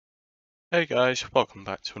Hey guys, welcome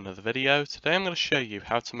back to another video. Today I'm going to show you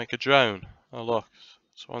how to make a drone. Oh look,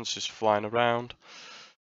 this one's just flying around.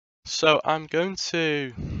 So I'm going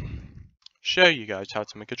to show you guys how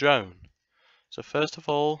to make a drone. So first of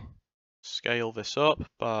all, scale this up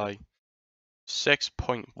by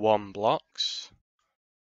 6.1 blocks.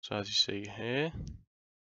 So as you see here.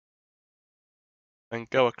 Then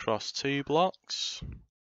go across 2 blocks.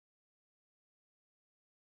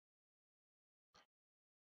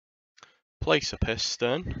 Place a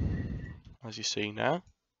piston, as you see now.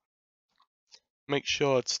 Make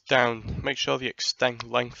sure it's down, make sure the extent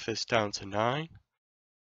length is down to 9.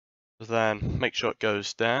 Then make sure it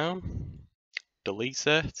goes down, delete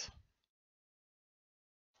it,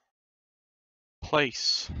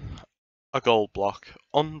 place a gold block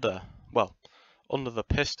under the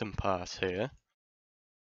piston part here,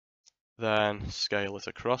 then scale it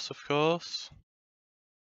across of course.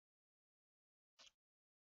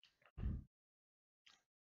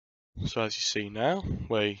 So as you see now,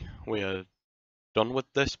 we are done with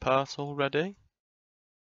this part already.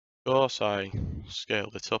 Of course I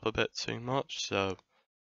scaled it up a bit too much, so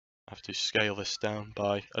I have to scale this down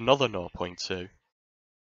by another 0.2.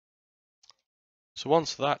 So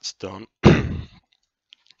once that's done,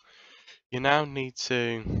 you now need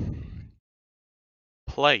to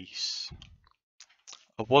place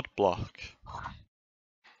a wood block.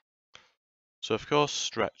 So of course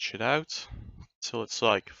stretch it out till it's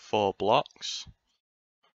like 4 blocks.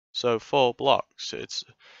 So 4 blocks, it's,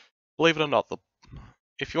 believe it or not,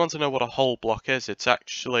 if you want to know what a whole block is, it's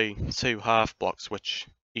actually 2 half blocks, which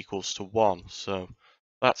equals to 1. So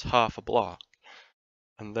that's half a block.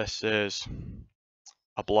 And this is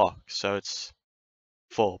a block, so it's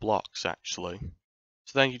 4 blocks actually.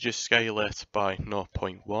 So then you just scale it by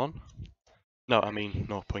 0.1. No, I mean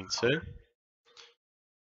 0.2.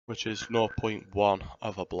 Which is 0.1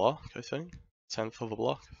 of a block, I think. 1/10 of a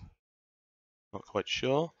block. Not quite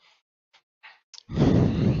sure.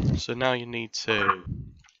 So now you need to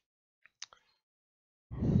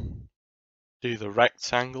do the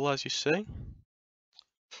rectangle as you see.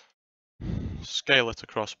 Scale it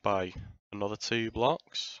across by another 2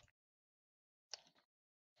 blocks.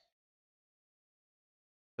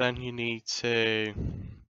 Then you need to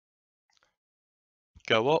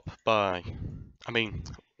go up by,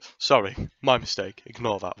 sorry, my mistake,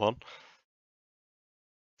 ignore that one.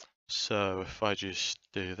 So if I just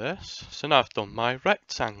do this, so now I've done my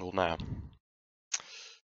rectangle now.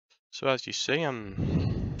 So as you see,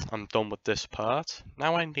 I'm done with this part.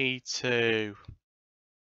 Now I need to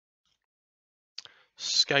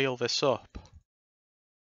scale this up. Of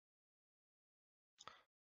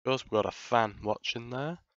course, we've got a fan watching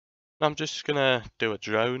there. I'm just gonna do a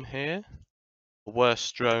drone here. The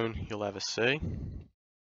worst drone you'll ever see.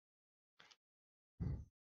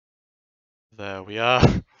 There we are.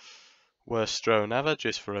 Worst drone ever,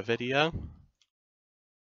 just for a video.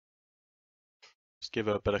 Just give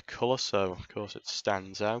it a bit of colour so of course it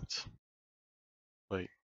stands out.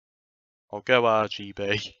 Wait. I'll go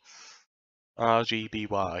RGB.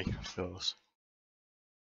 RGBY, of course.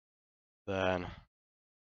 Then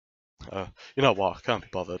you know what, I can't be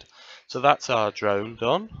bothered. So that's our drone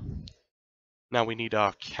done. Now we need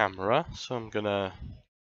our camera, so I'm gonna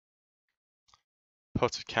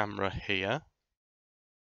put a camera here.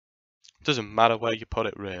 Doesn't matter where you put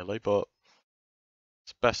it really, but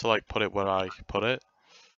it's best to like put it where I put it.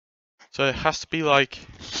 So it has to be like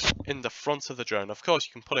in the front of the drone. Of course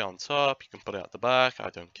you can put it on top, you can put it at the back,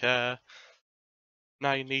 I don't care.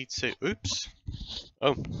 Now you need to, oops.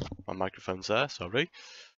 Oh, my microphone's there, sorry.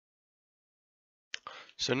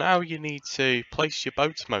 So now you need to place your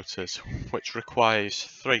boat motors, which requires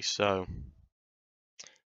 3. So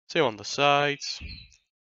 2 on the sides,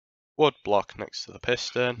 wood block next to the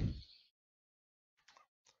piston,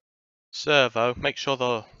 servo, make sure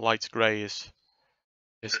the light grey is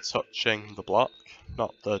touching the block,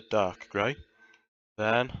 not the dark grey.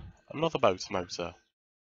 Then another boat motor.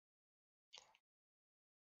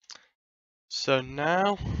 So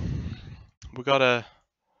now we've got to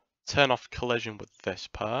turn off collision with this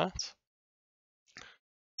part.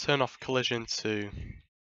 Turn off collision to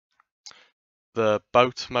the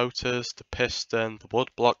boat motors, the piston, the wood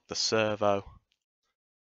block, the servo.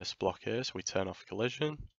 This block here, so we turn off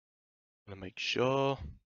collision. I'm gonna make sure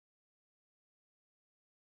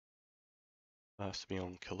that has to be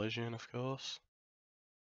on collision, of course.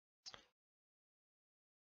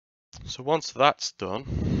 So once that's done,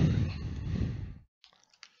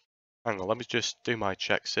 hang on, let me just do my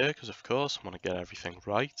checks here, because of course I want to get everything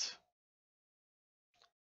right.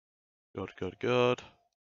 Good, good, good.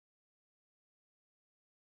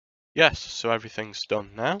 Yes, so everything's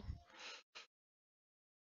done now.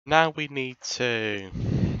 now we need to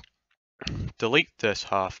delete this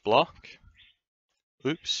half block.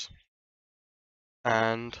 Oops.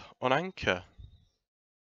 And unanchor.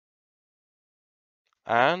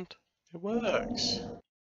 And it works.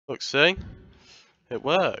 Look, see? It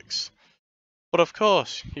works. But of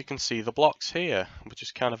course, you can see the blocks here, which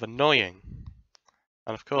is kind of annoying.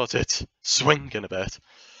 And of course, it's swinging a bit.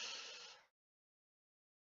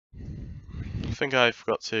 I think I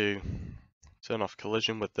forgot to turn off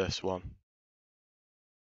collision with this one.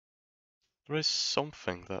 There is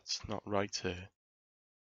something that's not right here. In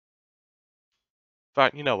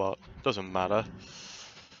fact, you know what? Doesn't matter.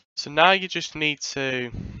 So now you just need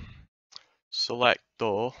to select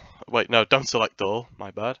door. Wait, no, don't select door.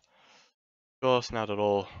 My bad. Of course, now they're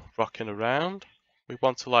all rocking around. We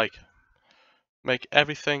want to like make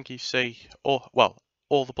everything you see, or well,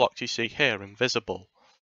 all the blocks you see here invisible.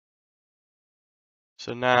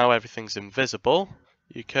 So now everything's invisible.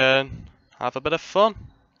 You can have a bit of fun,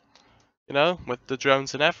 you know, with the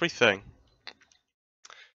drones and everything.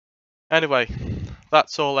 Anyway,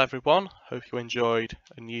 that's all everyone. Hope you enjoyed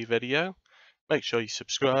a new video. Make sure you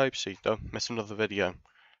subscribe so you don't miss another video.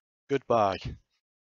 Goodbye.